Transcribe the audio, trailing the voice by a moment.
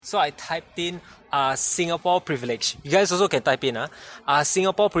So I typed in Singapore privilege. You guys also can type in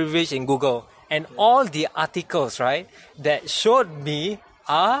Singapore privilege in Google. And all the articles, right, that showed me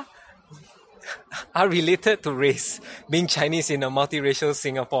are related to race, being Chinese in a multiracial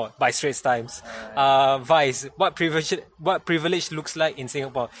Singapore by Straits Times. Vice, what privilege looks like in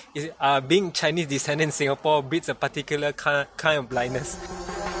Singapore. Being Chinese descendant in Singapore breeds a particular kind of blindness.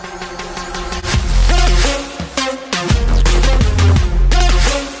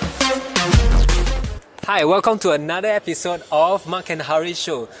 Hi, welcome to another episode of Mark and Hari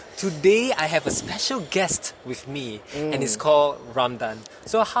Show. Today I have a special guest with me and it's called Ramdan.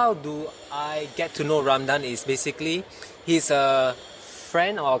 So how do I get to know Ramdan is basically he's a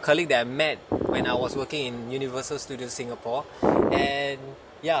friend or a colleague that I met when I was working in Universal Studios Singapore. And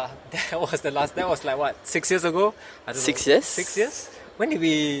yeah, that was like what, 6 years ago? I don't know. 6 years? 6 years? When did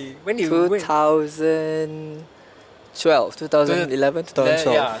we 2011,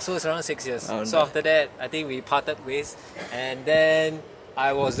 2012. Yeah, so it's around 6 years. So after that, I think we parted ways. And then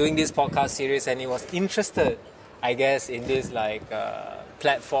I was doing this podcast series and he was interested, I guess, in this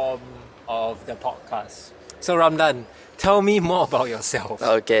platform of the podcast. So Ramdan, tell me more about yourself.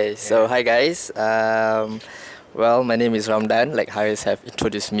 Okay, so hi guys. Well, my name is Ramdan, like Haris have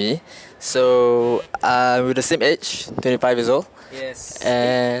introduced me. So we're the same age, 25 years old. Yes.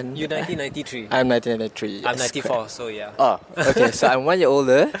 And you're 1993. I'm 1993. I'm 94, so yeah. Oh, okay. So I'm 1 year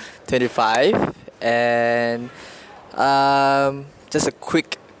older, 25, and just a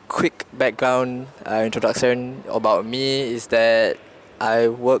quick background introduction about me is that I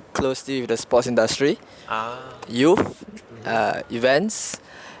work closely with the sports industry, youth, events.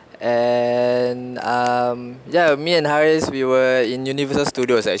 And me and Haris, we were in Universal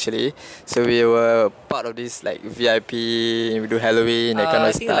Studios actually. So we were part of this like VIP, we do Halloween, that kind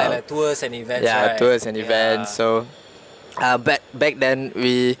of stuff. I think like tours and events, right? Tours and events. So back then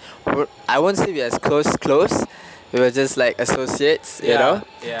I won't say we were as close. We were just like associates, you know.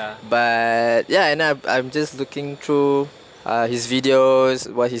 Yeah. But yeah, and I'm just looking through his videos,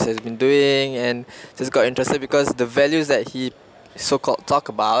 what he has been doing, and just got interested because the values that he so-called talk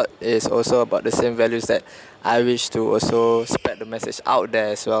about is also about the same values that I wish to also spread the message out there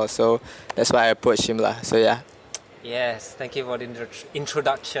as well. So that's why I approached him lah. So yeah. Yes, thank you for the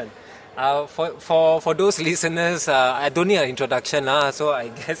introduction. For those listeners, I don't need an introduction so I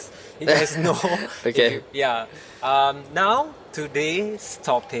guess you guys know. Okay. Now today's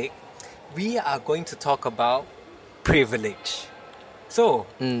topic, we are going to talk about privilege. So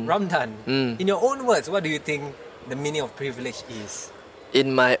Ramdan, in your own words, what do you think the meaning of privilege is?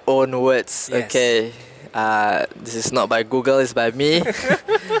 In my own words, yes. Okay. This is not by Google, it's by me.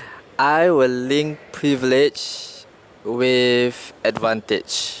 I will link privilege with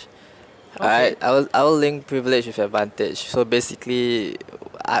advantage. Okay. Alright, I will link privilege with advantage. So basically,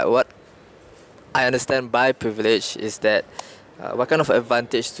 what I understand by privilege is that what kind of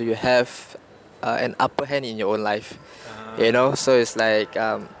advantage do you have an upper hand in your own life? You know, so it's like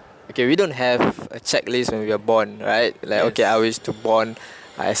okay, we don't have a checklist when we are born, right? Like, yes. Okay, I wish to born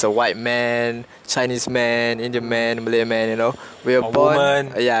as a white man, Chinese man, Indian man, Malay man, you know. We are born,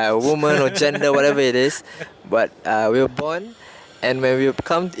 woman. A woman or gender, whatever it is. But we were born, and when we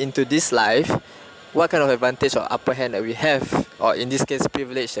come into this life, what kind of advantage or upper hand that we have, or in this case,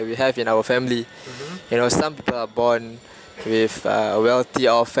 privilege that we have in our family. You know, some people are born with a wealthy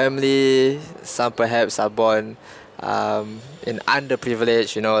family, some perhaps are born in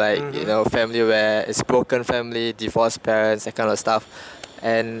underprivileged, you know, like you know, family where it's broken family, divorced parents, that kind of stuff,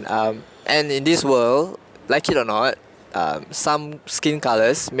 and in this world, like it or not, some skin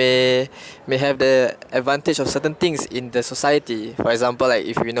colors may have the advantage of certain things in the society. For example, like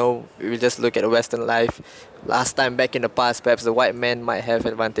if we just look at the Western life, last time back in the past, perhaps the white man might have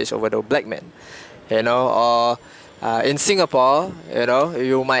advantage over the black man, you know, or in Singapore, you know,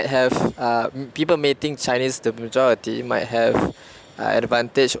 you might have people may think Chinese, the majority, might have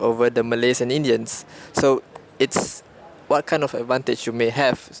advantage over the Malays and Indians. So it's what kind of advantage you may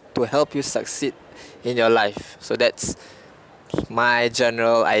have to help you succeed in your life. So that's my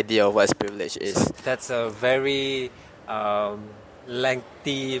general idea of what privilege is. That's a very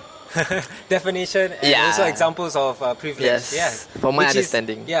lengthy definition and also examples of privilege. Yes. From my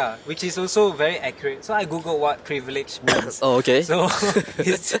understanding. Which is also very accurate. So I googled what privilege means. Oh, okay. So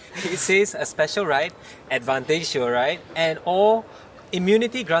it says a special right, advantageous right, and or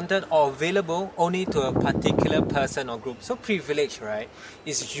immunity granted or available only to a particular person or group. So privilege, right,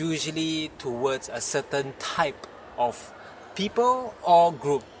 is usually towards a certain type of people or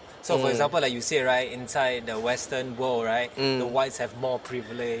group. So for example, like you say, right, inside the Western world, right, the whites have more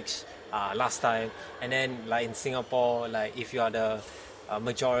privilege last time. And then like in Singapore, like if you are the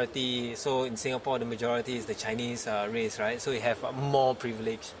majority. So in Singapore, the majority is the Chinese race, right? So you have more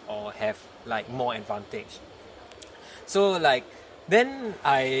privilege or have like more advantage. So like then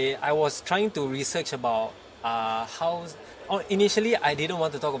I was trying to research about how. Initially, I didn't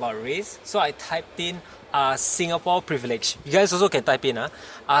want to talk about race, so I typed in Singapore privilege. You guys also can type in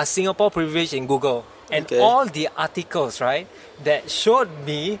Singapore privilege in Google, and Okay. all the articles, right, that showed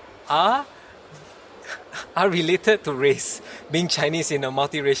me are related to race. Being Chinese in a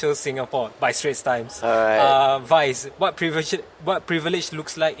multiracial Singapore by Straits Times. Alright. Vice, what privilege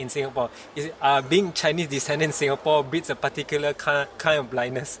looks like in Singapore. Is being Chinese descendant in Singapore breeds a particular kind of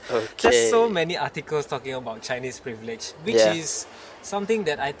blindness. There's so Okay. many articles talking about Chinese privilege, which Yeah. is something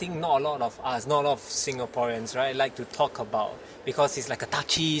that I think not a lot of us, not a lot of Singaporeans, right, like to talk about because it's like a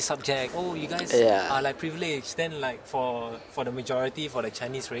touchy subject. Oh, you guys Yeah. are like privileged. Then like for the majority, for the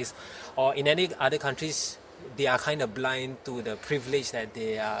Chinese race, or in any other countries, they are kind of blind to the privilege that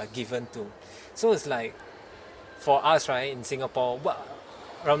they are given to. So it's like for us, right, in Singapore,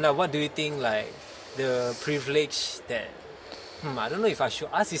 Ramdan, what do you think like the privilege that I don't know if I should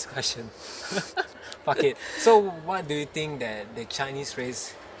ask this question. Fuck it. So what do you think that the Chinese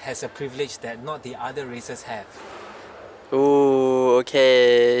race has a privilege that not the other races have? Ooh,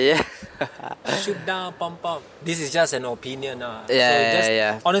 okay. Yeah. Shoot down, pump up. This is just an opinion. So Yeah, just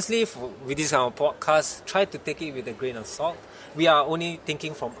yeah. honestly, with this kind of podcast, try to take it with a grain of salt. We are only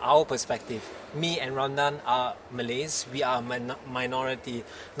thinking from our perspective. Me and Ramdan are Malays. We are minority.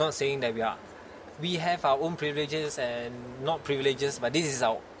 Not saying that we have our own privileges and not privileges, but this is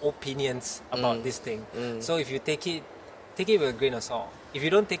our opinions about this thing. So if you take it with a grain of salt. If you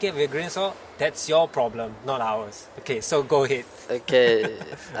don't take it with a grain of salt, that's your problem, not ours. Okay, so go ahead. Okay.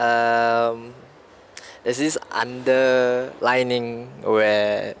 There's this underlining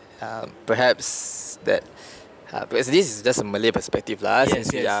where perhaps that because this is just a Malay perspective lah. Yes,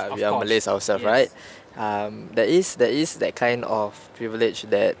 Since yes, we are of course. Malays ourselves, Yes. right? There is that kind of privilege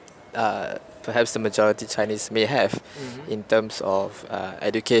that perhaps the majority Chinese may have in terms of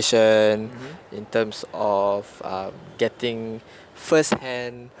education, in terms of getting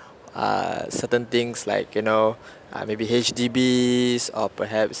first-hand certain things like maybe HDBs or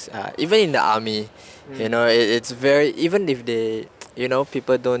perhaps even in the army. It's very, even if they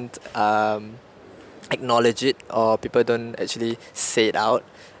people don't acknowledge it or people don't actually say it out,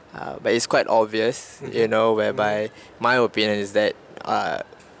 but it's quite obvious, whereby my opinion is that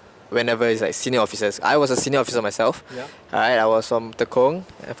whenever it's like senior officers, I was a senior officer myself. Yeah. Alright, I was from Tekong,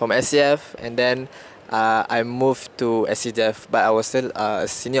 from SCF, and then I moved to SCDF, but I was still a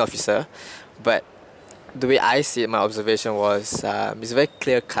senior officer. But the way I see it, my observation was it's very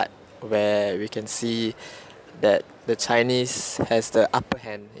clear cut, where we can see that the Chinese has the upper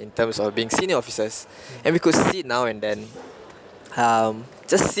hand in terms of being senior officers, and we could see it now and then.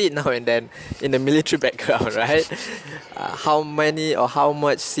 Just see it now and then in the military background, right? How many or how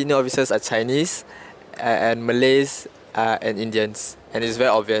much senior officers are Chinese and Malays and Indians, and it's very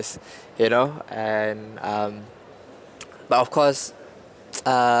obvious, And but of course,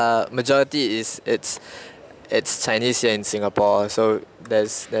 majority it's Chinese here in Singapore, so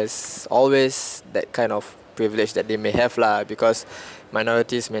there's always that kind of privilege that they may have lah, because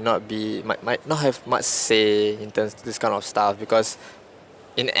minorities might not have much say in terms of this kind of stuff, because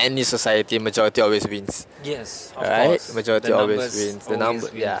in any society majority always wins, Yes, of right? course. Majority The always numbers wins. The always number,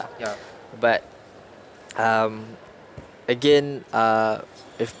 win. yeah. Yeah. But again,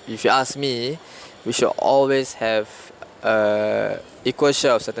 if you ask me, we should always have equal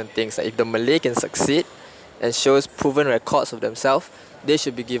share of certain things. Like if the Malay can succeed and shows proven records of themselves, they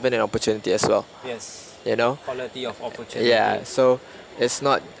should be given an opportunity as well. Yes. Quality of opportunity. Yeah. So it's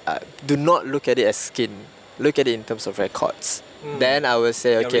not. Do not look at it as skin. Look at it in terms of records. Then I will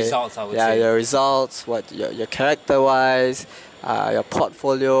say, Your okay. results, I would yeah, say. your results. What your character-wise, your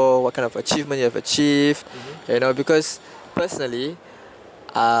portfolio, what kind of achievement you have achieved. Because personally,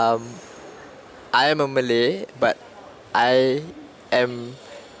 I am a Malay, but I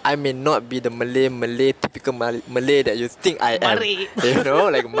may not be the Malay typical Malay that you think I am. Marip.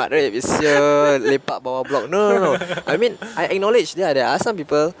 Like Marip is here, lepak bawah block. No. I mean, I acknowledge there are some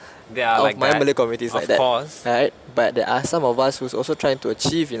people They are of like my that. Malay communities like Of that. course. Right? But there are some of us who's also trying to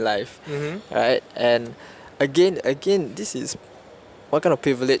achieve in life. Right? And again, this is what kind of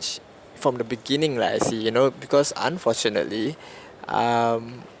privilege from the beginning, like I see, because unfortunately,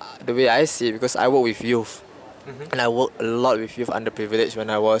 the way I see it, because I work with youth, and I work a lot with youth underprivileged when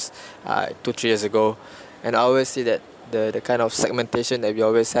I was 2-3 years ago, and I always see that the kind of segmentation that we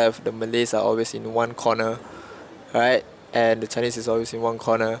always have, the Malays are always in one corner, right, and the Chinese is always in one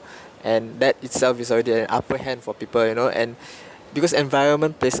corner, and that itself is already an upper hand for people, and because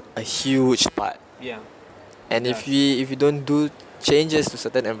environment plays a huge part. Yeah. And It if does. we don't do changes to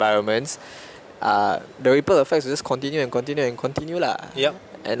certain environments, the ripple effects will just continue and continue and continue lah. Yep.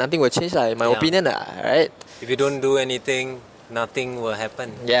 And nothing will change lah, in my Yeah. opinion lah, right? If you don't do anything, nothing will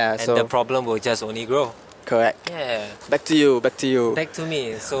happen. Yeah, And so the problem will just only grow. correct. Yeah. Back to you. Back to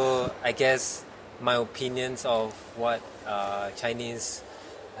me. So I guess my opinions of what Chinese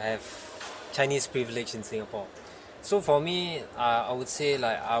have Chinese privilege in Singapore. So for me, I would say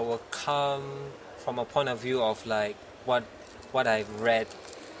like I will come from a point of view of like what I've read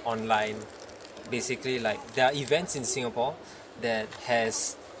online. Basically, like there are events in Singapore that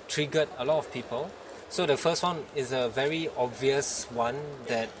has triggered a lot of people. So the first one is a very obvious one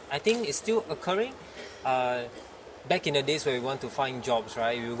that I think is still occurring. Back in the days where we want to find jobs,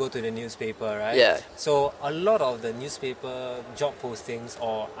 right? We will go to the newspaper, right? Yeah. So a lot of the newspaper job postings,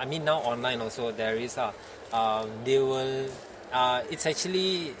 or I mean now online also there is they will. It's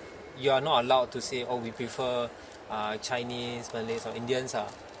actually you are not allowed to say, oh, we prefer Chinese, Malays, or Indians.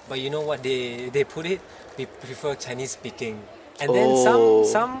 But you know what they put it? We prefer Chinese speaking. And then Oh.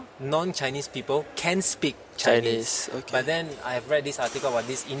 some non-Chinese people can speak Chinese. Okay. But then I've read this article about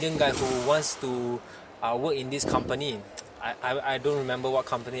this Indian guy who wants to work in this company. I don't remember what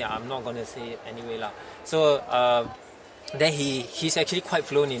company. I'm not gonna say it anyway lah. So then he's actually quite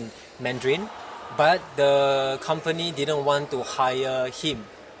fluent in Mandarin, but the company didn't want to hire him.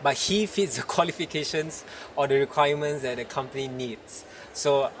 But he fits the qualifications or the requirements that the company needs.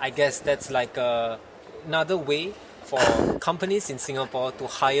 So I guess that's like another way for companies in Singapore to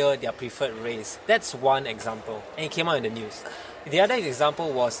hire their preferred race. That's one example, and it came out in the news. The other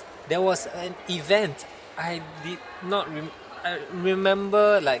example was there was an event. I did not I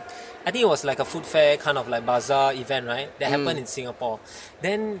remember, like I think it was like a food fair kind of like bazaar event, right? That happened in Singapore.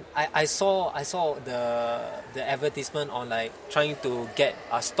 Then I saw the advertisement on like trying to get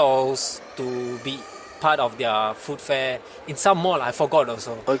stalls to be part of their food fair in some mall. I forgot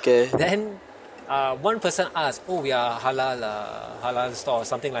also. Okay. Then one person asked, "Oh, we are halal store or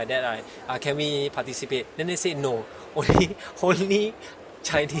something like that. Right? Can we participate?" Then they say no. Only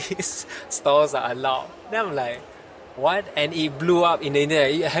Chinese stores are allowed. Then I'm like, what? And it blew up in the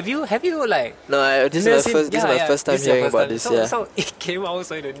internet. Have you like? No, this is my first time This is your hearing first about time. this. So, Yeah. so it came out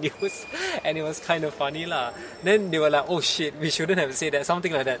also in the news, and it was kind of funny lah. Then they were like, "Oh shit, we shouldn't have said that,"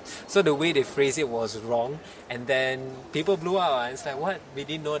 something like that. So the way they phrased it was wrong, and then people blew up. And it's like, what? We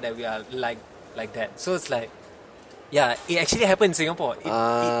didn't know that we are like that. So it's like, yeah, it actually happened in Singapore.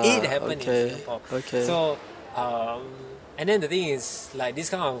 It happened okay. in Singapore. Okay. So, and then the thing is, like this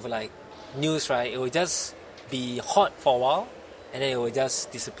kind of like news, right? It will just be hot for a while, and then it will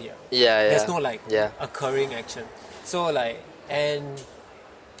just disappear. Yeah. There's no like Yeah. occurring action. So like, and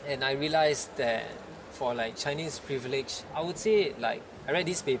I realized that for like Chinese privilege, I would say like I read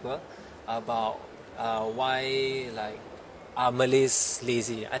this paper about why like are Malays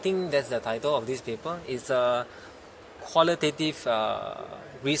lazy. I think that's the title of this paper. It's a qualitative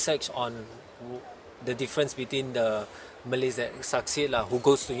research on the difference between the Malays that succeed who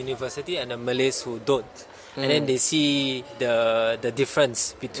goes to university and the Malays who don't. And then they see the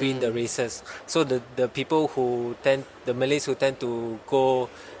difference between the races. So the people the Malays who tend to go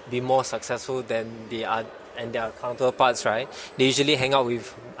be more successful than they are and their counterparts, right? They usually hang out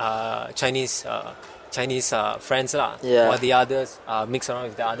with Chinese friends Yeah. while the others mix around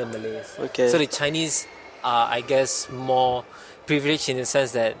with the other Malays. Okay. So the Chinese are, I guess, more privileged in the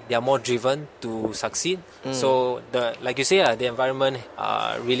sense that they are more driven to succeed. So like you say, the environment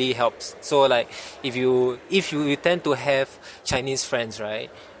really helps. So like if you tend to have Chinese friends, right?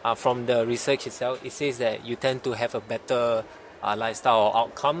 From the research itself, it says that you tend to have a better lifestyle or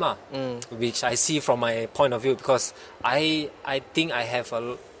outcome, which I see from my point of view, because I think I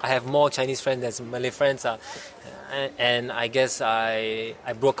have more Chinese friends than Malay friends, and I guess I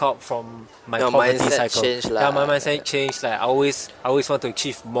broke out from my Your poverty mindset cycle. changed lah. Yeah, my mindset changed. Like I always want to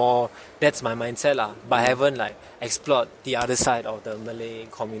achieve more. That's my mindset but I haven't like explored the other side of the Malay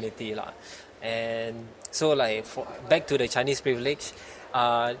community and so like back to the Chinese privilege.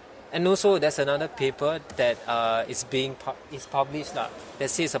 And also, there's another paper that is published that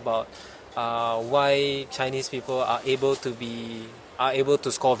says about why Chinese people are able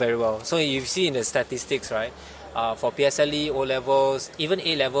to score very well. So you see in the statistics, right? For PSLE, O levels, even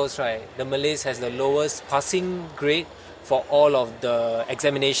A levels, right? The Malays has the lowest passing grade for all of the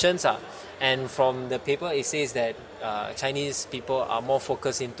examinations. And from the paper, it says that Chinese people are more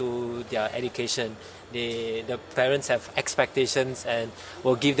focused into their education. The parents have expectations and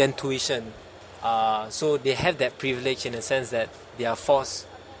will give them tuition. So they have that privilege in the sense that they are forced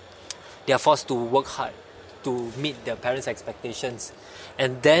to work hard to meet their parents' expectations.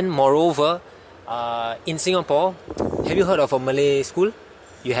 And then moreover, in Singapore, have you heard of a Malay school?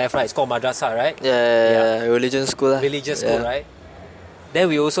 You have, right? It's called madrasah, right? Yeah. Religion school. Religious school, right? Then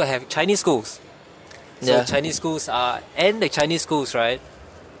we also have Chinese schools. So Yeah. Chinese schools and the Chinese schools, right,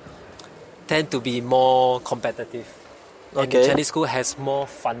 tend to be more competitive. And the Okay. Chinese school has more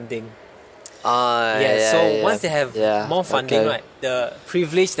funding. Yeah. Once they have more funding, okay. right, the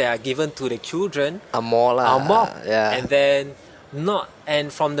privilege that are given to the children Are more lah. are more. Yeah. And then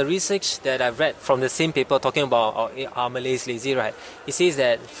and from the research that I've read from the same paper talking about are Malays lazy, right? It says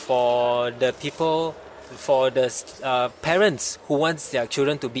that for the parents who wants their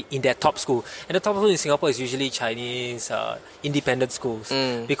children to be in their top school, and the top school in Singapore is usually Chinese independent schools,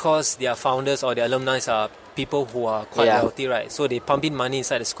 because their founders or their alumni are people who are quite wealthy, right? So they pump in money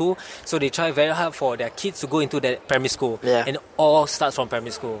inside the school, so they try very hard for their kids to go into that primary school, and it all starts from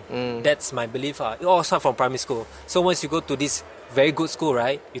primary school. That's my belief. It all starts from primary school. So once you go to this very good school,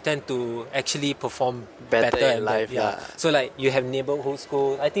 right, you tend to actually perform better in and life. So like you have neighborhood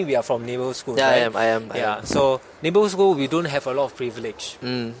school. I think we are from neighborhood school, right? I am. So neighborhood school, we don't have a lot of privilege.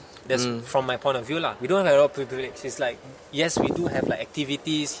 That's Mm. from my point of view lah. We don't have a lot of privilege. It's like, yes, we do have like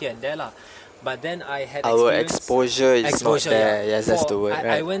activities here and there lah. But then I had Our experience- exposure is not there. Yes, that's the word, I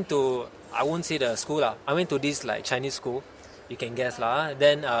right? went to, I won't say the school lah. I went to this like Chinese school. You can guess lah.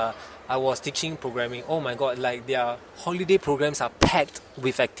 Then I was teaching programming. Oh my god! Like their holiday programs are packed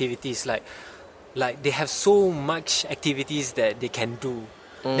with activities. Like they have so much activities that they can do.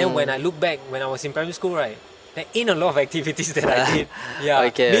 Then when I look back, when I was in primary school, right, there ain't a lot of activities that I did.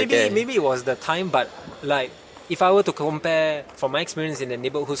 Maybe it was the time, but like if I were to compare from my experience in the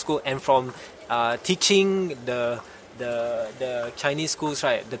neighborhood school and from teaching the Chinese schools,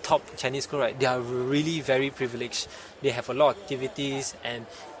 right, the top Chinese school, right, they are really very privileged. They have a lot of activities, and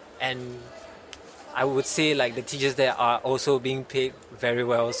I would say like the teachers there are also being paid very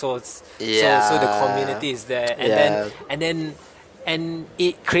well. So so the community is there, and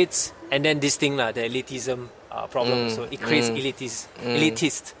it creates, and then this thing lah, the elitism problem. So it creates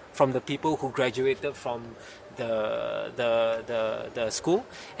elitist from the people who graduated from the school,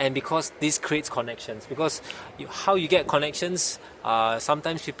 and because this creates connections, because how you get connections,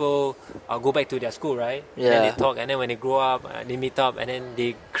 sometimes people go back to their school, right, and they talk, and then when they grow up, they meet up, and then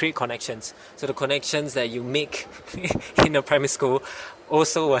they create connections. So the connections that you make in the primary school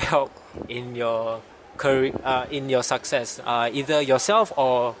also will help in your career, in your success, either yourself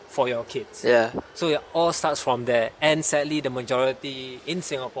or for your kids. So it all starts from there, and sadly the majority in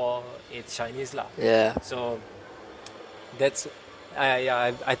Singapore is Chinese lah. So that's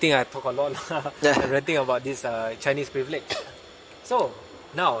I think I talk a lot ranting about this Chinese privilege. So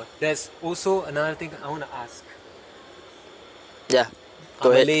now there's also another thing I want to ask. Go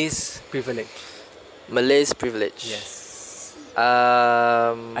ahead. Malay's privilege. Malay's privilege. Yes.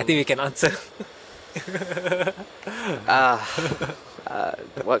 I think we can answer.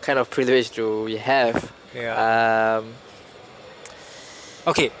 What kind of privilege do we have?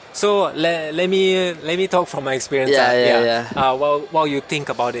 Okay, so let me talk from my experience. While you think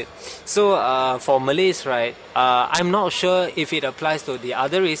about it. So for Malays, right, I'm not sure if it applies to the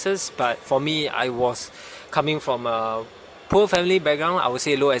other races, but for me, I was coming from a poor family background. I would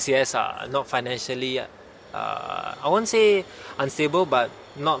say low SES, not financially, I won't say unstable, but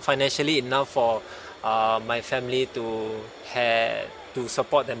not financially enough for my family to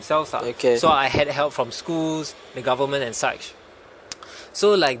support themselves. So I had help from schools, the government and such.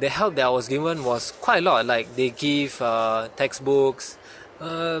 So like the help that I was given was quite a lot. Like they give textbooks.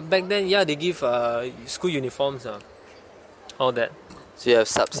 Back then, they give school uniforms. All that. So you have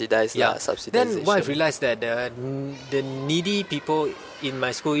subsidized. Then what I realized that the needy people in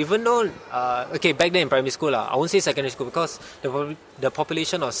my school, even though back then in primary school, I won't say secondary school, because the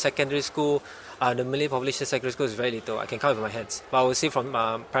population of secondary school, the Malay population secondary school is very little. I can count with my hands. But I would say from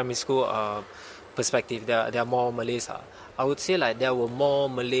primary school perspective, there are more Malays. I would say like there were more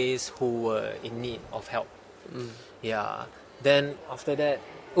Malays who were in need of help. Then after that,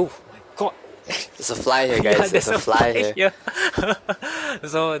 oh my god, there's a fly here, guys. There's a fly here.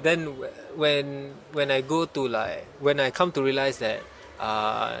 So then when I come to realize that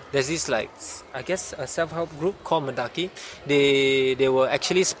there's this like, I guess, a self-help group called Mendaki. They will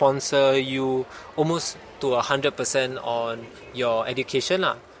actually sponsor you almost to 100% on your education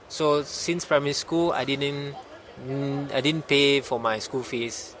lah. So since primary school, I didn't pay for my school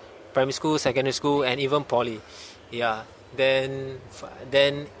fees. Primary school, secondary school, and even poly. Then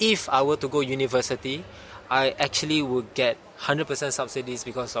if I were to go university, I actually would get 100% subsidies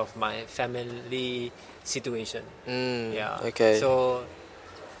because of my family situation. Okay. So,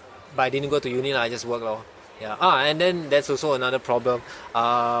 but I didn't go to uni, I just work. Yeah. And then there's also another problem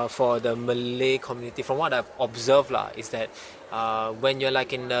for the Malay community. From what I've observed, is that when you're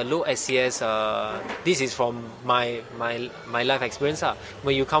like in the low SES, this is from my life experience.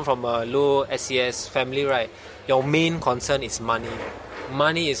 When you come from a low SES family, right, your main concern is money.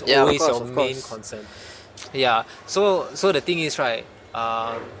 Money is Yeah, of always course, your of main course. concern. Yeah. So the thing is, right,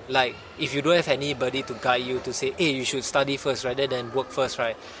 like if you don't have anybody to guide you to say, hey, you should study first rather than work first,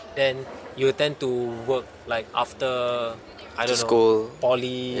 right, then you tend to work like after, I To don't know, school.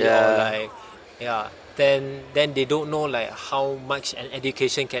 poly, or Yeah. like, yeah, then they don't know like how much an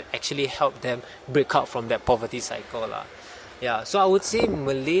education can actually help them break out from that poverty cycle lah. Yeah, so I would say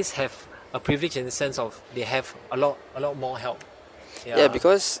Malays have a privilege in the sense of they have a lot more help. Yeah, Yeah.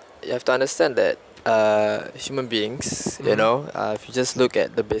 because you have to understand that human beings, if you just look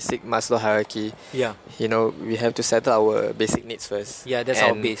at the basic Maslow hierarchy, Yeah. we have to settle our basic needs first. Yeah, that's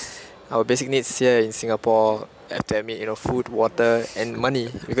our And base. our basic needs here in Singapore, I have to admit, food, water, and money.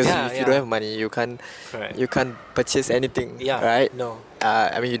 Because Yeah, if you don't yeah. have money, you can't Correct. purchase anything, Yeah. right? No.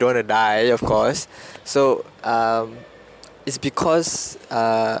 I mean, you don't want to die, of course. So it's because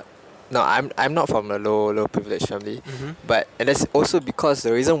no, I'm not from a low privileged family, but and that's also because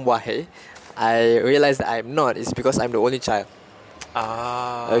the reason why I realized that I'm not is because I'm the only child.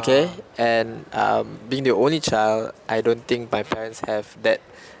 Okay, and being the only child, I don't think my parents have that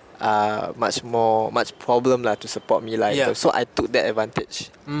much problem lah to support me like. Yeah. So I took that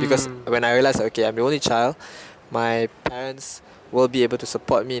advantage because when I realized okay, I'm the only child, my parents will be able to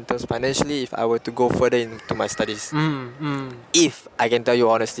support me in terms financially if I were to go further into my studies. If I can tell you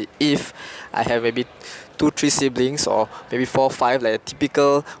honestly, if I have maybe 2-3 siblings or maybe 4-5, like a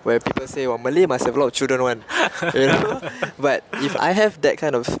typical where people say, well, Malay must have a lot of children one, But if I have that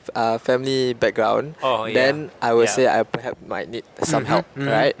kind of family background, then I would say I perhaps might need some help,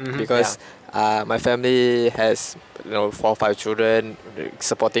 right? Because my family has 4-5 children,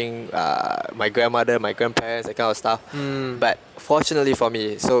 supporting my grandmother, my grandparents, that kind of stuff. But fortunately for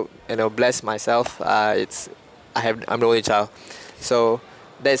me, so bless myself, I'm the only child, so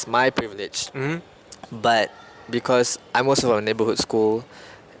that's my privilege. But because I'm also from a neighborhood school,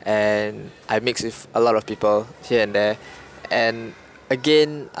 and I mix with a lot of people here and there, and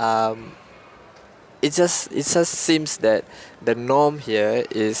again, it just seems that the norm here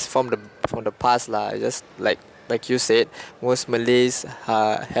is from the past lah. Just like you said, most Malays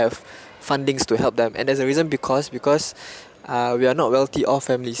have fundings to help them, and there's a reason because we are not wealthy off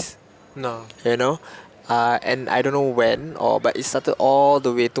families. No. And I don't know when but it started all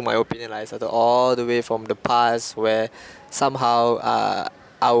the way, to my opinion, it started all the way from the past, where somehow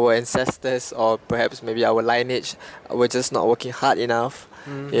our ancestors, or perhaps maybe our lineage, were just not working hard enough,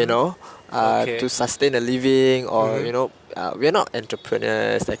 to sustain a living, or we're not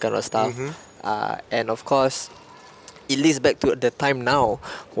entrepreneurs, that kind of stuff. And of course, it leads back to the time now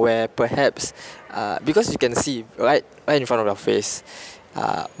where perhaps because you can see right in front of your face,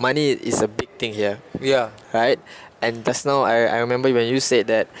 money is a big thing here. Yeah. Right? And just now I remember when you said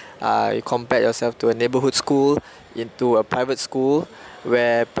that you compared yourself to a neighborhood school into a private school,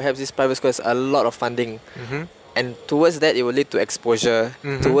 where perhaps this private school has a lot of funding. And towards that, it will lead to exposure.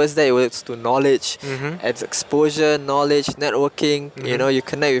 Towards that, it will lead to knowledge. As exposure, knowledge, networking, you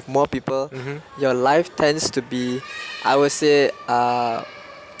connect with more people. Your life tends to be, I would say,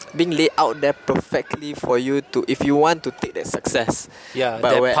 being laid out there perfectly for you to, if you want to take that success. Yeah,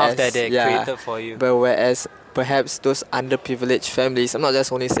 But that path that they created for you. But whereas perhaps those underprivileged families, I'm not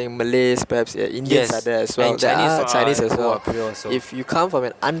just only saying Malays, perhaps Indians are there as well. And There are Chinese as who well. are poor also. If you come from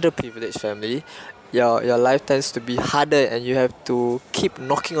an underprivileged family, your life tends to be harder, and you have to keep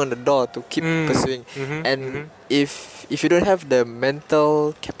knocking on the door to keep pursuing. And if you don't have the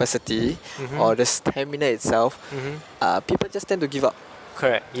mental capacity or the stamina itself, people just tend to give up.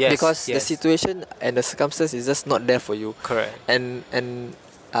 Correct. Yes. Because the situation and the circumstance is just not there for you. Correct. And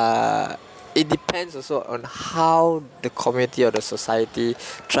it depends also on how the community or the society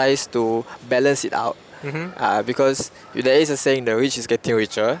tries to balance it out. Because there is a saying, the rich is getting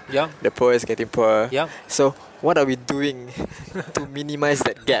richer, Yeah. the poor is getting poorer. Yeah. So what are we doing to minimize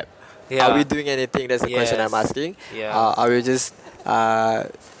that gap? Yeah. Are we doing anything? That's the question I'm asking. Yeah. Are we just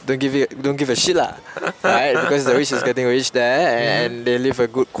don't give a shit lah, right? Because the rich is getting rich there, and they live a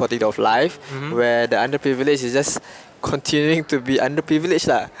good quality of life, where the underprivileged is just continuing to be underprivileged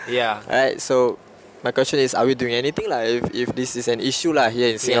lah. Yeah. Right. So my question is, are we doing anything lah? If this is an issue lah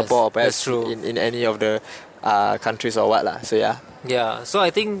here in Singapore, or perhaps that's true. in any of the countries or what lah. So yeah. Yeah. So I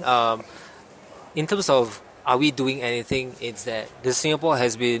think in terms of are we doing anything, it's that the Singapore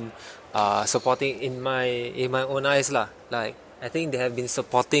has been supporting in my own eyes lah. Like I think they have been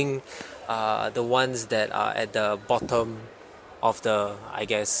supporting the ones that are at the bottom of the, I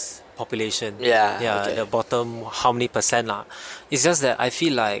guess, population. Yeah, okay. The bottom, how many percent lah. It's just that I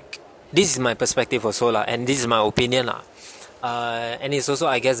feel like this is my perspective also lah, and this is my opinion lah. And it's also,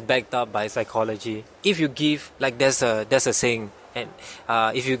 I guess, backed up by psychology. If you give, like there's a saying, and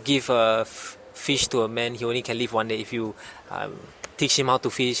if you give a fish to a man, he only can live one day. If you teach him how to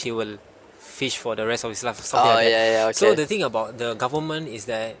fish, he will fish for the rest of his life. Something like that. Yeah, okay. So the thing about the government is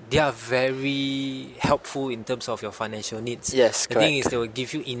that they are very helpful in terms of your financial needs. Yes, the correct. thing is, they will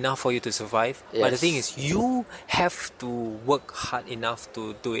give you enough for you to survive. Yes. But the thing is, you have to work hard enough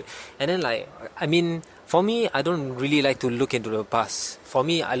to do it. And then, like, I mean, for me, I don't really like to look into the past. For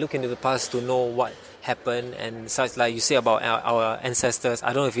me, I look into the past to know what happened and such, like you say about our ancestors.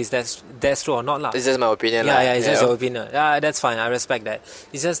 I don't know if that's true or not lah. This is my opinion. Yeah, it's just your opinion. Yeah, that's fine. I respect that.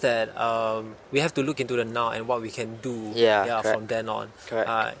 It's just that we have to look into the now and what we can do. From then on.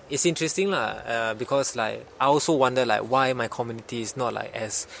 Correct. It's interesting lah. Because like I also wonder like why my community is not like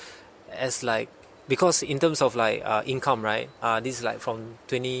as like, because in terms of like income, right? This is like from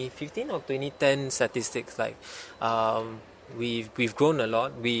 2015 or 2010 statistics. Like we've grown a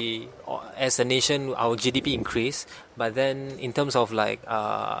lot. We as a nation, our GDP increased, but then in terms of like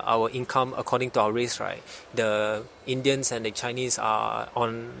our income according to our race, right, the Indians and the Chinese are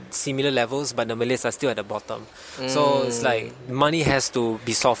on similar levels, but the Malays are still at the bottom. So it's like money has to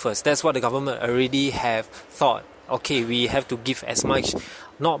be solved first. That's what the government already have thought. Okay, we have to give as much,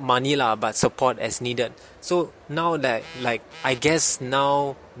 not money lah, but support as needed. So now that, like, I guess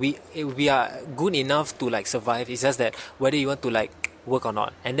now we are good enough to like survive. It's just that whether you want to like work or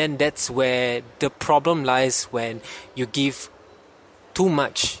not. And then that's where the problem lies, when you give too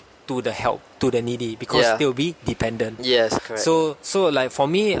much to the help, to the needy, because they'll be dependent. Yes, correct. So like for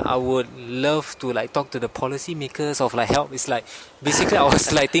me, I would love to like talk to the policy makers of like help. It's like basically I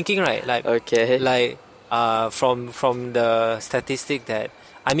was like thinking, right, like like from the statistic that,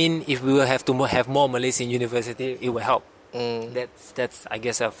 I mean, if we will have to have more Malays in university, it will help. That's I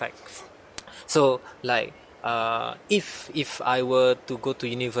guess a fact. So like if I were to go to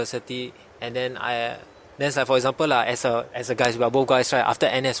university and then there's like, for example, as a guys, we are both guys, right? After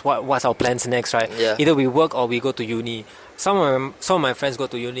NS, what's our plans next, right? Yeah. Either we work or we go to uni. Some of my friends go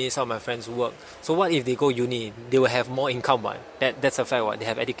to uni, some of my friends work. So what if they go uni? They will have more income, right? That's a fact, right? They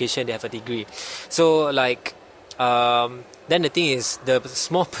have education, they have a degree. So like then the thing is, the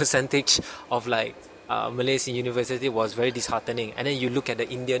small percentage of like Malays in university was very disheartening. And then you look at the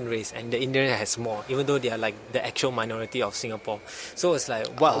Indian race, and the Indian race has more, even though they are like the actual minority of Singapore. So it's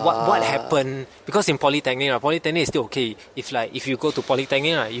like what happened? Because in Polytechnic is still okay. If you go to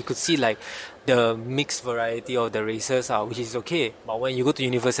Polytechnic, you could see like the mixed variety of the races, which is okay. But when you go to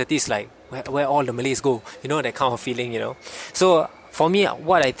university, it's like where all the Malays go, you know, that kind of feeling, you know. So for me,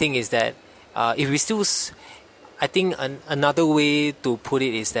 what I think is that if we still, I think another way to put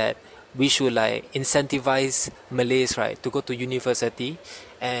it is that we should like incentivize Malays, right, to go to university,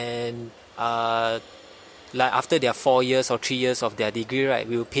 and like after their 4 years or 3 years of their degree, right,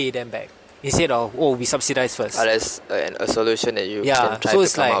 we will pay them back instead of we subsidize first. That's a solution that you can try so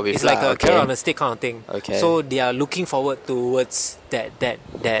to come up with. It's like a carrot on a stick kind of thing. Okay. So they are looking forward towards that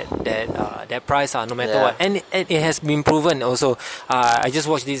price, no matter what. And it has been proven also. I just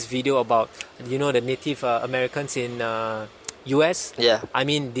watched this video about, you know, the Native Americans in US. Yeah. I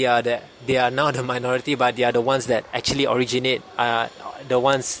mean, they are now the minority, but they are the ones that actually originate, the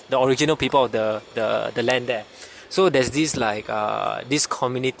original people of the land there. So there's this like this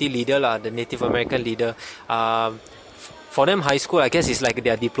community leader, the Native American leader. For them, high school, I guess, is like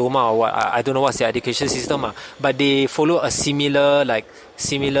their diploma or what. I don't know what's their education system, but they follow a similar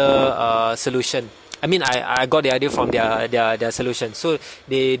solution. I mean, I got the idea from their solution. So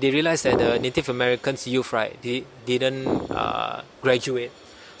they realized that the Native Americans youth, right, they didn't graduate.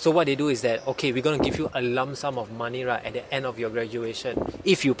 So what they do is that, okay, we're going to give you a lump sum of money, right, at the end of your graduation,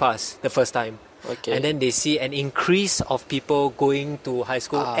 if you pass the first time. Okay. And then they see an increase of people going to high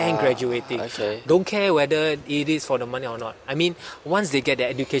school and graduating. Okay. Don't care whether it is for the money or not. I mean, once they get the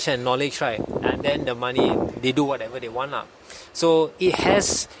education and knowledge, right, and then the money, they do whatever they want. So it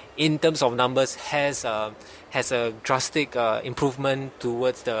has, in terms of numbers, has a drastic improvement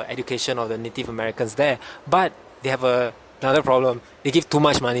towards the education of the Native Americans there. But they have another problem. They give too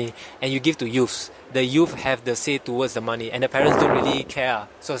much money, and you give to youths. The youth have the say towards the money, and the parents don't really care.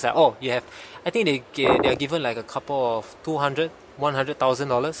 So it's like, you have, I think they are given like a couple of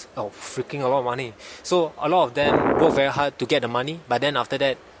 $100,000. Oh, freaking a lot of money. So a lot of them work very hard to get the money, but then after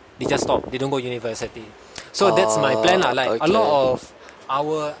that, they just stop. They don't go university. So that's my plan. Like a lot of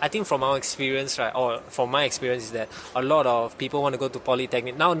I think from our experience, right, or from my experience, is that a lot of people want to go to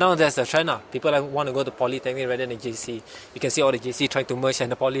polytechnic. Now there's the trend. People want to go to polytechnic rather than JC. You can see all the JC trying to merge,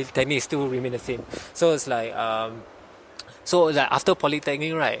 and the polytechnic still remain the same. So it's like so like after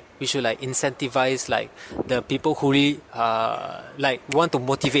polytechnic, right, we should like incentivize like the people who really like want to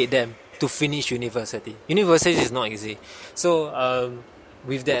motivate them to finish university. University is not easy. So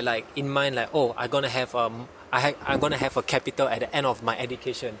with that like in mind, like I'm gonna have I'm gonna have a capital at the end of my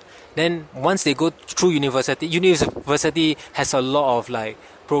education. Then once they go through university has a lot of like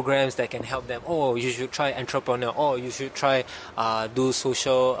programs that can help them. Oh, you should try entrepreneur. Oh, you should try do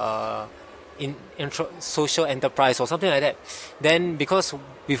social social enterprise or something like that. Then because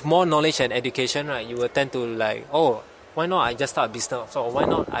with more knowledge and education, right, you will tend to like, why not I just start a business? So why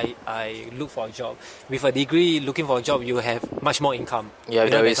not I look for a job? With a degree, looking for a job, you have much more income. You have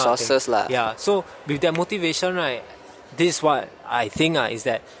the resources lah. Yeah. So with that motivation, right, this is what I think is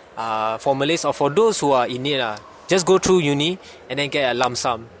that for Malays or for those who are in need, just go through uni and then get a lump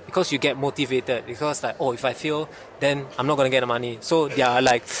sum, because you get motivated, because like, if I fail, then I'm not gonna get the money. So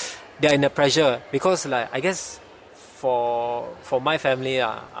they're in the pressure, because like I guess for my family,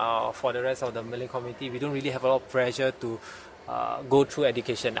 for the rest of the Malay community, we don't really have a lot of pressure to go through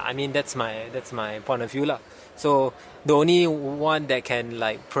education. I mean, that's my point of view lah. So the only one that can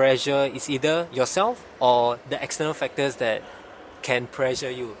like pressure is either yourself or the external factors that can pressure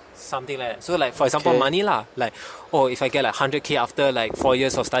you, something like that. So like for example, money lah. Like if I get like 100k after like 4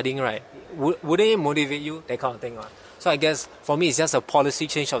 years of studying, right, wouldn't it motivate you? That kind of thing. So I guess for me, it's just a policy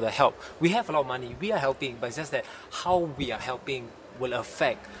change of the help. We have a lot of money, we are helping, but it's just that how we are helping will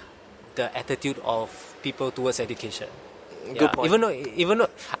affect the attitude of people towards education. Good point. Even though,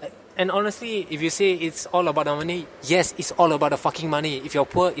 and honestly, if you say it's all about the money, yes, it's all about the fucking money. If you're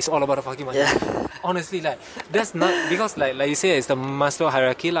poor, it's all about the fucking money. Yeah. Honestly, like that's not, because like you say, it's the Maslow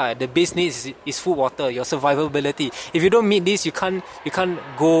hierarchy lah. The base needs is food, water, your survivability. If you don't meet this, you can't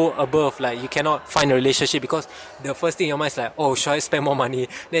go above. Like you cannot find a relationship, because the first thing in your mind is like, should I spend more money?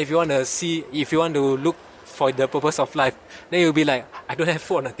 Then if you want to look for the purpose of life, then you'll be like, I don't have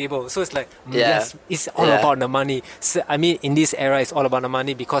food on the table. So it's like, yes, it's all about the money. So, I mean, in this era, it's all about the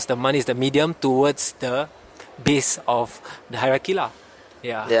money, because the money is the medium towards the base of the hierarchy lah.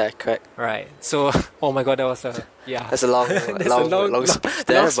 Yeah, correct. Right. So, oh my god, that was That's a long speech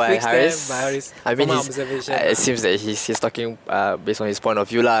there by Haris. I mean, it seems that he's talking based on his point of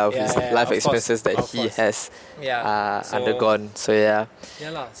view lah, of his life experiences that he has undergone. So yeah.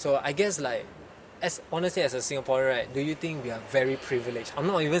 Yeah lah. So I guess like, honestly, as a Singaporean, right, do you think we are very privileged? I'm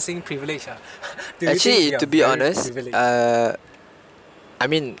not even saying privileged. Actually, to be honest, I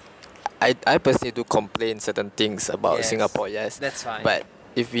mean, I personally do complain certain things about Singapore, yes. That's fine. But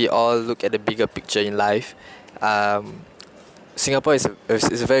if we all look at the bigger picture in life, Singapore is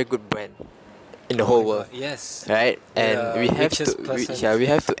a very good brand in the whole world. Yes. Right? And we have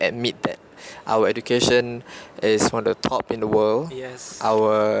to admit that our education is one of the top in the world. Yes.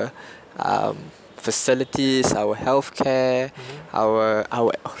 Our facilities, our healthcare, our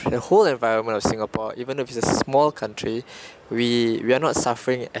the whole environment of Singapore, even if it's a small country, we are not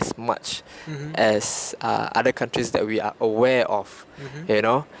suffering as much as other countries that we are aware of. You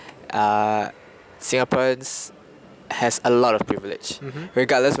know, Singaporeans has a lot of privilege,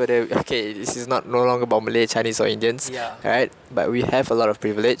 regardless whether this is no longer about Malay, Chinese or Indians, right? But we have a lot of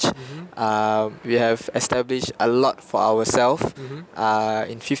privilege. We have established a lot for ourselves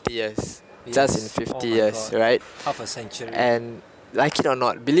in 50 years. Just in 50 years, God. right? Half a century. And like it or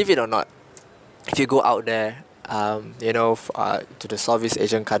not, believe it or not, if you go out there, to the Southeast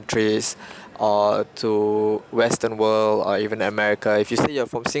Asian countries or to Western world or even America, if you say you're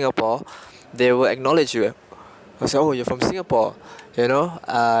from Singapore, they will acknowledge you. They'll say, you're from Singapore.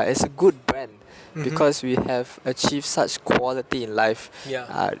 It's a good brand because we have achieved such quality in life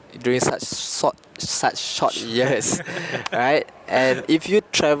during such short years, right? And if you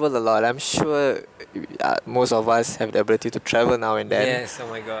travel a lot, I'm sure most of us have the ability to travel now and then. Yes, oh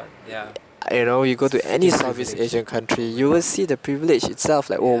my god, yeah. You go to any Southeast Asian country, you will see the privilege itself.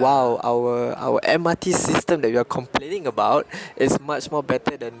 Like, wow, our MRT system that we are complaining about is much more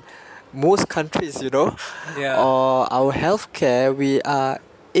better than most countries, Or our healthcare, we are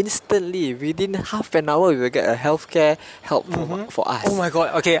instantly within half an hour we will get a healthcare help for us. Oh my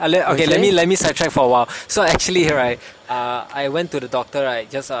god. Okay, let me sidetrack for a while. So actually, right, I went to the doctor, right,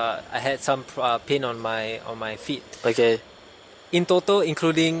 just I had some pain on my feet. Okay. in total,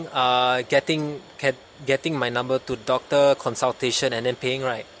 including getting my number to doctor consultation and then paying,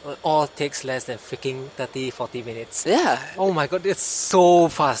 right, all takes less than freaking 30-40 minutes. Yeah. Oh my god, it's so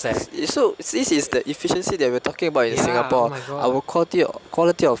fast, eh? So this is the efficiency that we're talking about in Yeah, Singapore. oh my God. Our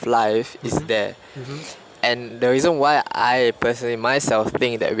quality of life is there. And the reason why I personally myself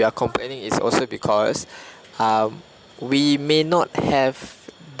think that we are complaining is also because we may not have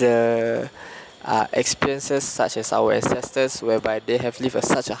the experiences such as our ancestors, whereby they have lived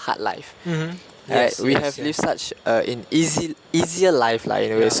such a hard life. Right? We have lived such an easier life in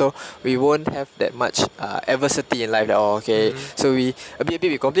a way, so we won't have that much adversity in life. So we a bit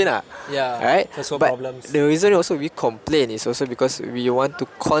we complain right? First world But problems. the reason also we complain is also because we want to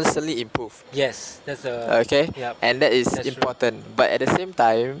constantly improve. Yes, that's the Okay, Yep. and that is That's true. important. But at the same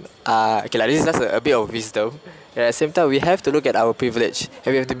time, this is just a bit of wisdom. At the same time, we have to look at our privilege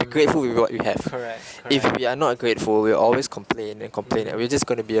and we have to be grateful with what we have. Correct. If we are not grateful, we'll always complain and complain, and we're just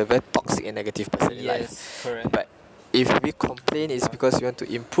going to be a very toxic and negative person in life. Yes, correct. But if we complain, it's because we want to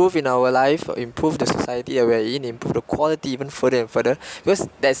improve in our life, or improve the society that we're in, improve the quality even further and further, because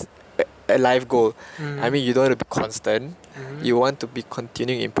that's a life goal. I mean, you don't want to be constant. You want to be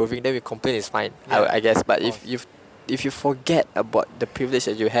continuing improving. Then we complain is fine, I guess. But if you forget about the privilege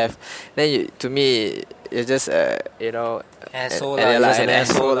that you have, then to me you're just Asshole an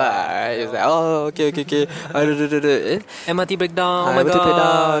asshole lah, right? It's like, oh, okay. MRT breakdown. Oh my MRT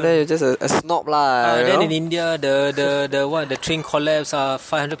breakdown, god. then you're just a snob lah. You Then know? in India, the train collapse.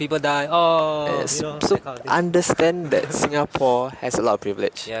 500 people die. Oh, So that kind of thing. understand that Singapore has a lot of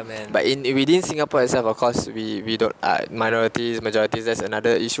privilege. Yeah, man. But within Singapore itself, of course, we don't minorities, majorities. That's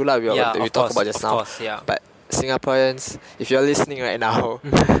another issue lah. We of talk course, about just of now. course, yeah. But Singaporeans, if you're listening right now,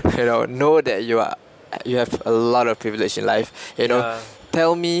 know that you have a lot of privilege in life.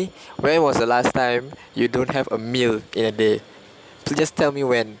 Tell me, when was the last time you don't have a meal in a day? Please just tell me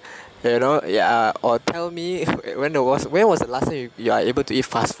when. Or tell me when was the last time you are able to eat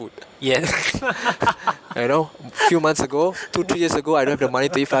fast food? Yeah. Few months ago, 2-3 years ago, I don't have the money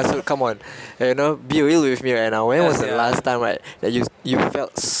to eat fast food. Come on, be real with me right now. When was the last time, right, that you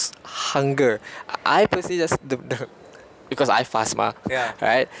felt hunger? I personally just because I fast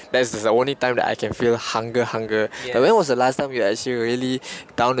right? That's the only time that I can feel hunger. Yes. But when was the last time you actually really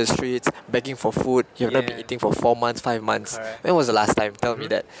down the streets begging for food? You have not been eating for 4 months, 5 months. Correct. When was the last time? Tell me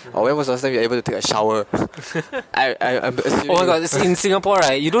that. Or when was the last time you were able to take a shower? I'm assuming. Oh my god, it's in Singapore,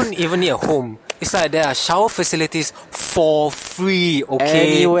 right? You don't even need a home. It's like there are shower facilities for free,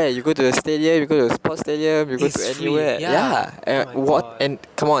 okay? Anywhere. You go to the stadium, you go to the sports stadium, you go It's to free, anywhere. yeah. Oh my God. And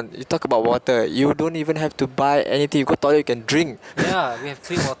come on, you talk about water. You don't even have to buy anything. You go toilet, you can drink. Yeah, we have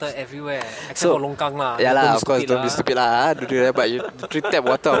clean water everywhere. Except So- for longkang lah. Yeah Don't lah, be of course, don't be stupid lah. Do that, but you drink tap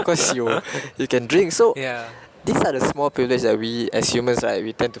water, of course you can drink. So Yeah. these are the small privileges that we as humans, right,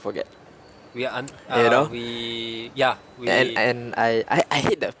 we tend to forget. We are we And I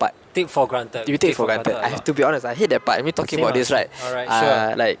hate that part. take for granted. You take for granted. a I have lot. to be honest, I hate that part. I mean, talking Same about this, right? Alright,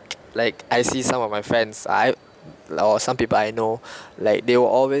 sure. Like I see some of my friends, or some people I know, like they will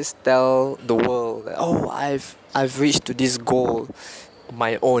always tell the world, like, oh, I've reached to this goal,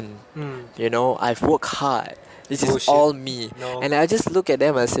 my own. I've worked hard. This is Bullshit. all me. No. And I just look at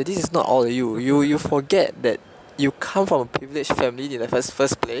them and say, this is not all you. You forget that you come from a privileged family in the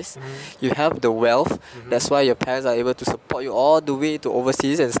first place. You have the wealth. That's why your parents are able to support you all the way to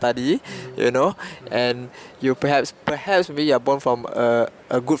overseas and study. And you perhaps maybe you are born from a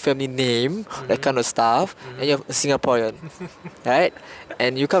good family name, that kind of stuff, and you're a Singaporean, right?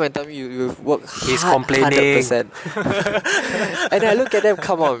 And you come and tell me you've worked He's hard, complaining. 100%. And I look at them,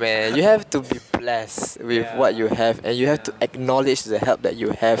 come on, man, you have to be blessed with what you have, and you have to acknowledge the help that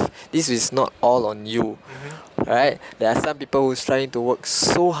you have. This is not all on you, right? There are some people who's trying to work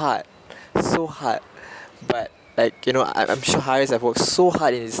so hard, but I'm sure Haris have worked so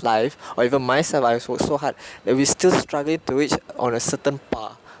hard in his life, or even myself, I've worked so hard that we're still struggling to reach on a certain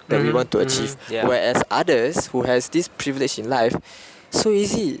par that we want to achieve. Yeah. Whereas others who has this privilege in life, so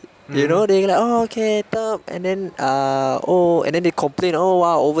easy. They're like, oh, okay, top, and then and then they complain, oh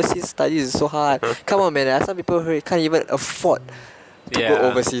wow, overseas studies is so hard. Come on, man, there are some people who can't even afford to go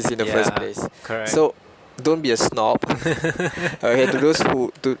overseas in the first place. Correct. So don't be a snob. Okay, to those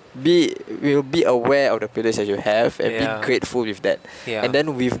who will be aware of the privilege that you have and be grateful with that. Yeah. And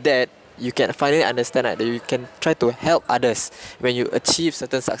then with that, you can finally understand that you can try to help others when you achieve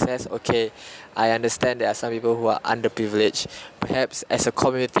certain success. Okay, I understand there are some people who are underprivileged. Perhaps as a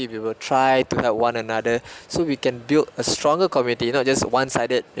community, we will try to help one another so we can build a stronger community, not just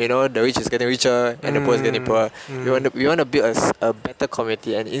one-sided. The rich is getting richer and the poor is getting poorer. We want to build a better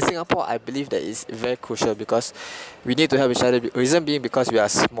community, and in Singapore, I believe that is very crucial because we need to help each other. Reason being because we are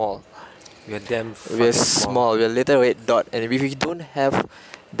small. We're damn We're fucking small. small. We're little red dot, and if we don't have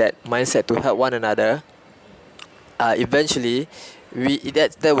that mindset to help one another, eventually,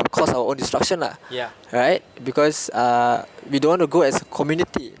 that will cause our own destruction lah. Yeah. Right? Because we don't want to go as a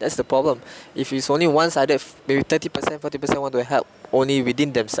community. That's the problem. If it's only one-sided, maybe 30%, 40% want to help only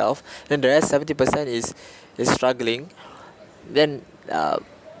within themselves, then the rest 70% is struggling. Then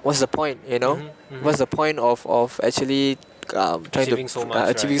what's the point? What's the point of actually trying Achieving to so much,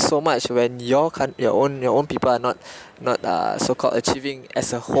 achieving right? so much when your own people are not so-called achieving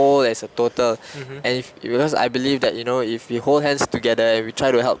as a whole, as a total. And because I believe that if we hold hands together and we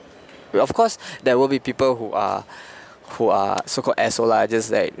try to help, of course there will be people who are so-called asshole lah,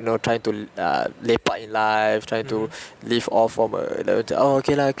 just like trying to lepak in life, trying to live off from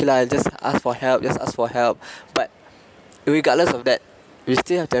okay lah, just ask for help. But regardless of that, we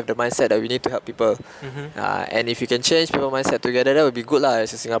still have to have the mindset that we need to help people. And if you can change people's mindset together, that would be good lah,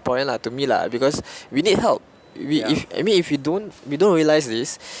 as a Singaporean lah, to me lah, because we need help. If we don't realize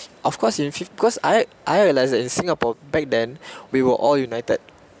this, of course because I realized that in Singapore back then we were all united.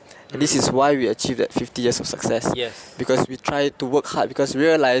 And this is why we achieved that 50 years of success. Yes. Because we try to work hard, because we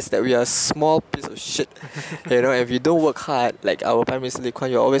realize that we are a small piece of shit. And if you don't work hard, like our Prime Minister Lee Kuan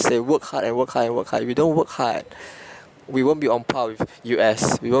Yew always say, work hard and work hard and work hard. If you don't work hard, we won't be on par with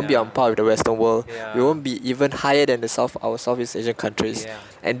US. We won't be on par with the Western world. We won't be even higher than our Southeast Asian countries.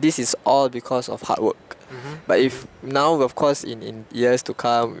 And this is all because of hard work. But if now, of course, in years to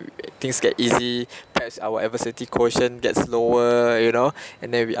come, things get easy, perhaps our adversity quotient gets lower,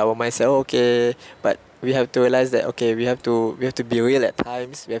 and then our mindset, okay. But we have to realize that, okay, we have to be real at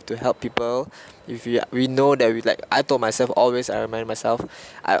times. We have to help people. If we know that I told myself always, I remind myself,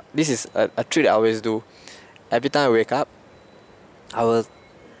 this is a trick that I always do. Every time I wake up, I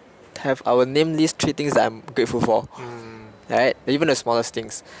will name these 3 things that I'm grateful for. Right? Even the smallest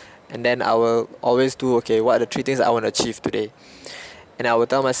things. And then I will always do, okay, what are the 3 things that I want to achieve today? And I will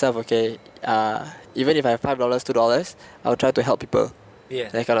tell myself, okay, even if I have $5, $2, I will try to help people. Yeah.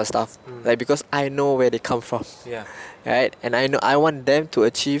 That kind of stuff. Because I know where they come from. Yeah. Right? And I want them to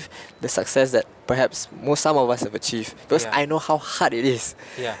achieve the success that perhaps some of us have achieved. Because I know how hard it is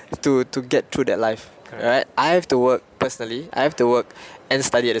to get through that life. Correct. Right? I have to work personally. I have to work and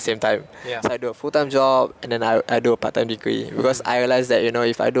study at the same time. So I do a full-time job and then I do a part-time degree. Because I realize that,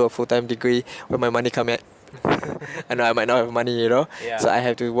 if I do a full-time degree, where my money come at? I know I might not have money, So I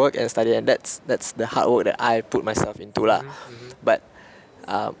have to work and study, and that's the hard work that I put myself into lah. But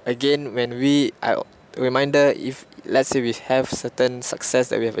again, reminder, if let's say we have certain success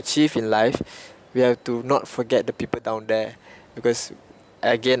that we have achieved in life, we have to not forget the people down there, because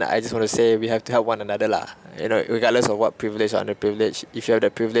again, I just want to say we have to help one another lah. Regardless of what privilege or underprivilege, if you have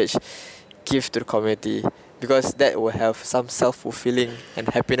the privilege, give to the community, because that will have some self-fulfilling and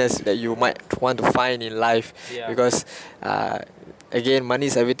happiness that you might want to find in life. Because again, money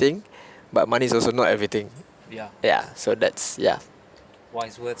is everything, but money is also not everything. So that's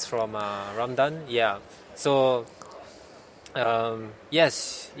Wise words from Ramdan. So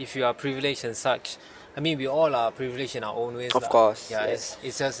yes, if you are privileged and such, I mean, we all are privileged in our own ways. Of course. Yes.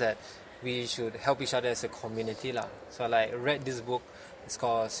 It's just that we should help each other as a community lah. So I read this book. It's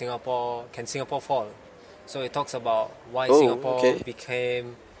called Can Singapore Fall? So it talks about why Singapore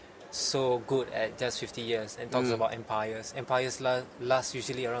became so good at just 50 years, and talks about empires. Empires last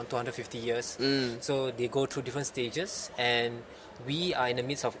usually around 250 years. So they go through different stages, and we are in the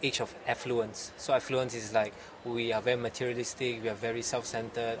midst of age of affluence. So affluence is we are very materialistic, we are very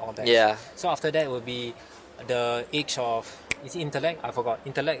self-centered, all that. So after that will be the age of, is it intellect? I forgot.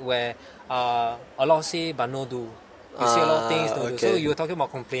 Intellect, where a lot say but no do. You see a lot of things no do. So you were talking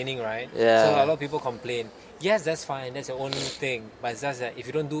about complaining, right? So a lot of people complain. Yes, that's fine, that's your own thing. But it's just that if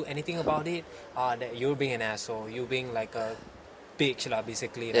you don't do anything about it, that you're being an asshole. You're being like a bitch lah,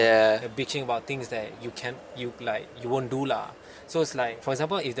 basically. You're bitching about things that you won't do lah. So it's for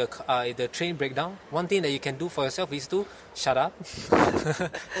example, if the train break down, one thing that you can do for yourself is to shut up.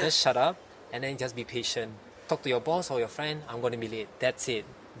 Just shut up, and then just be patient. Talk to your boss or your friend. I'm going to be late. That's it.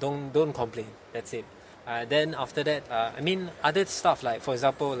 Don't complain. That's it. Then after that, I mean, other stuff, for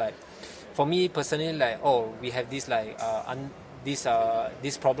example, for me personally, we have this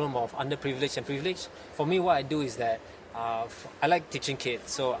this problem of underprivileged and privileged. For me, what I do is that I like teaching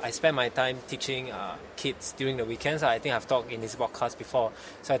kids, so I spend my time teaching kids during the weekends. I think I've talked in this podcast before.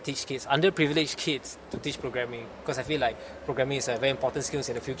 So I teach kids, underprivileged kids, to teach programming because I feel like programming is a very important skills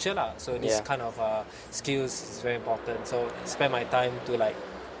in the future lah. So this Yeah. kind of skills is very important. So I spend my time to like,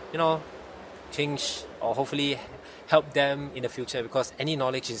 you know, change or hopefully help them in the future because any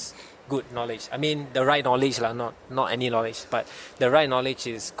knowledge is good knowledge. I mean the right knowledge lah, not any knowledge, but the right knowledge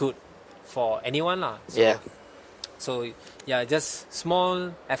is good for anyone lah. So, Yeah. So yeah, just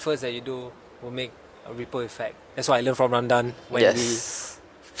small efforts that you do will make a ripple effect. That's what I learned from Ramdan when we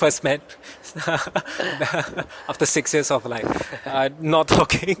first met after 6 years of like not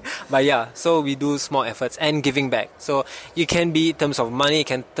talking. But yeah, so we do small efforts and giving back. So it can be in terms of money, it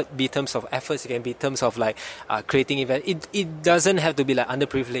can be in terms of efforts, it can be in terms of like creating events. It doesn't have to be like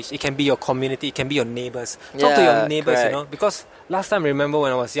underprivileged. It can be your community, it can be your neighbors. Talk to your neighbors, correct. you know, because last time, remember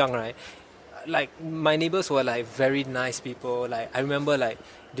when I was young, right? Like my neighbors were like very nice people. Like I remember like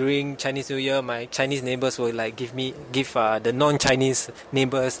during Chinese New Year, my Chinese neighbors would like give the non-Chinese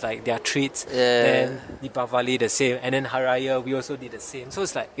neighbors like their treats. Yeah. Then Deepavali the same, and then Haraya we also did the same. So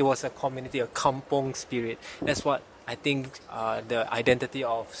it's like it was a community, a kampong spirit. That's what I think the identity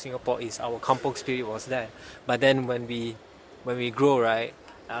of Singapore is. Our kampong spirit was there. But then when we grow, right,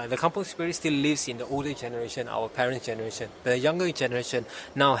 the kampong spirit still lives in the older generation, our parents' generation. The younger generation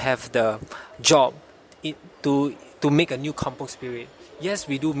now have the job to make a new kampong spirit. Yes,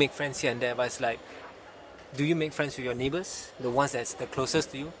 we do make friends here and there, but it's like, do you make friends with your neighbors, the ones that's the closest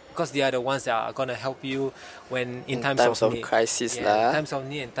to you? Because they are the ones that are gonna help you when in times of need. crisis In lah. times of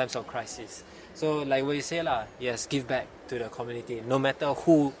need and times of crisis. So like what you say lah, yes, give back to the community, no matter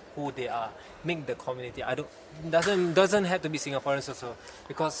who they are. Make the community. Doesn't have to be Singaporeans also,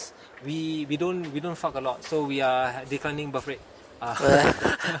 because we don't fuck a lot, so we are declining birth rate.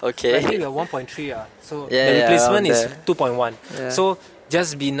 Okay. I think we are 1.3. So Yeah, the yeah, replacement around is there. 2.1. Yeah. So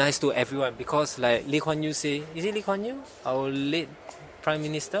just be nice to everyone, because like Lee Kuan Yew say, is it Lee Kuan Yew, our late Prime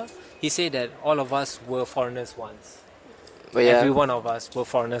Minister? He said that all of us were foreigners once. But yeah. Every one of us were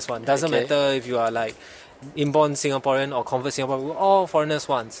foreigners once. Doesn't Okay. matter if you are like inborn Singaporean or convert Singaporean, we're all foreigners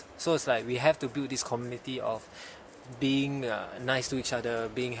once. So it's like we have to build this community of being nice to each other,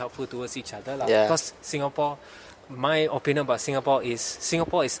 being helpful towards each other lah. Yeah. Because Singapore, my opinion about Singapore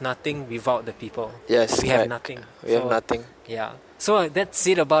is nothing without the people. Yes, We have correct. nothing. We have nothing. Yeah. So that's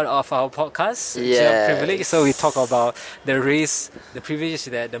it about of our podcast. Yes. Privilege. So we talk about the race, the privilege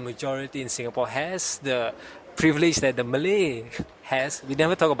that the majority in Singapore has, the privilege that the Malay has. We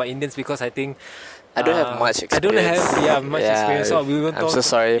never talk about Indians because I think I don't have much I don't experience. have much Yeah, experience. So we won't I'm talk. so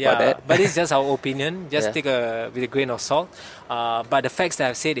sorry about that. But it's just our opinion. Just Yeah. take with a grain of salt. But the facts that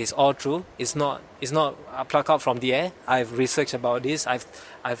I've said is all true. It's not plucked out from the air. I've researched about this. I've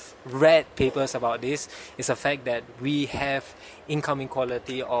read papers about this. It's a fact that we have income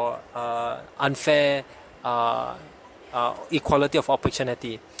inequality or unfair equality of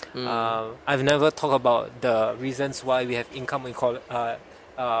opportunity. I've never talked about the reasons why we have income inequality.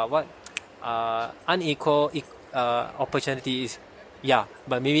 Unequal opportunities. Yeah,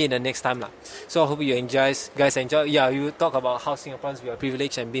 but maybe in the next time lah. So I hope you guys enjoy. Yeah, you talk about how Singaporeans we are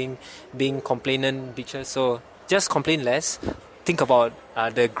privileged and being complainant bitches. So just complain less. Think about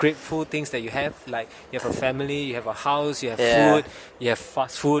the grateful things that you have. Like you have a family, you have a house, you have food, you have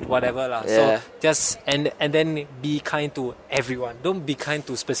fast food, whatever lah. Yeah. So just and then be kind to everyone. Don't be kind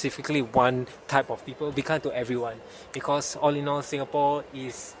to specifically one type of people. Be kind to everyone, because all in all, Singapore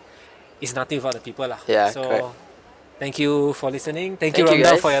is nothing without the people lah. Yeah, So correct. thank you for listening. Thank Thank you, you,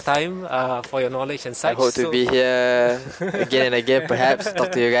 Ramdan, guys. for your time, for your knowledge and I such. hope to be here again and again, perhaps.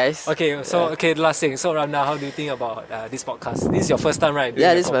 Talk to you guys. Okay, so the last thing. So Ramdan, how do you think about this podcast? This is your first time, right? doing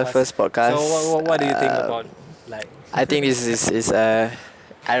Yeah, the this is my first podcast. So what do you think about like? I think this is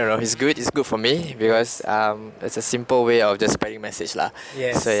I don't know. It's good. It's good for me because it's a simple way of just spreading message lah.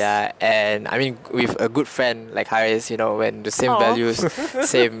 Yes. So yeah, and I mean with a good friend like Haris, you know, when the same Aw. values,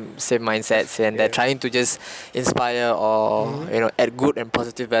 same mindsets, and they're Yeah. trying to just inspire or you know add good and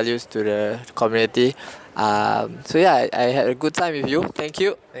positive values to the community. So yeah, I had a good time with you. Thank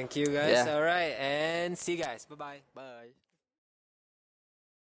you. Thank you guys. Yeah. All right, and see you guys. Bye bye. Bye.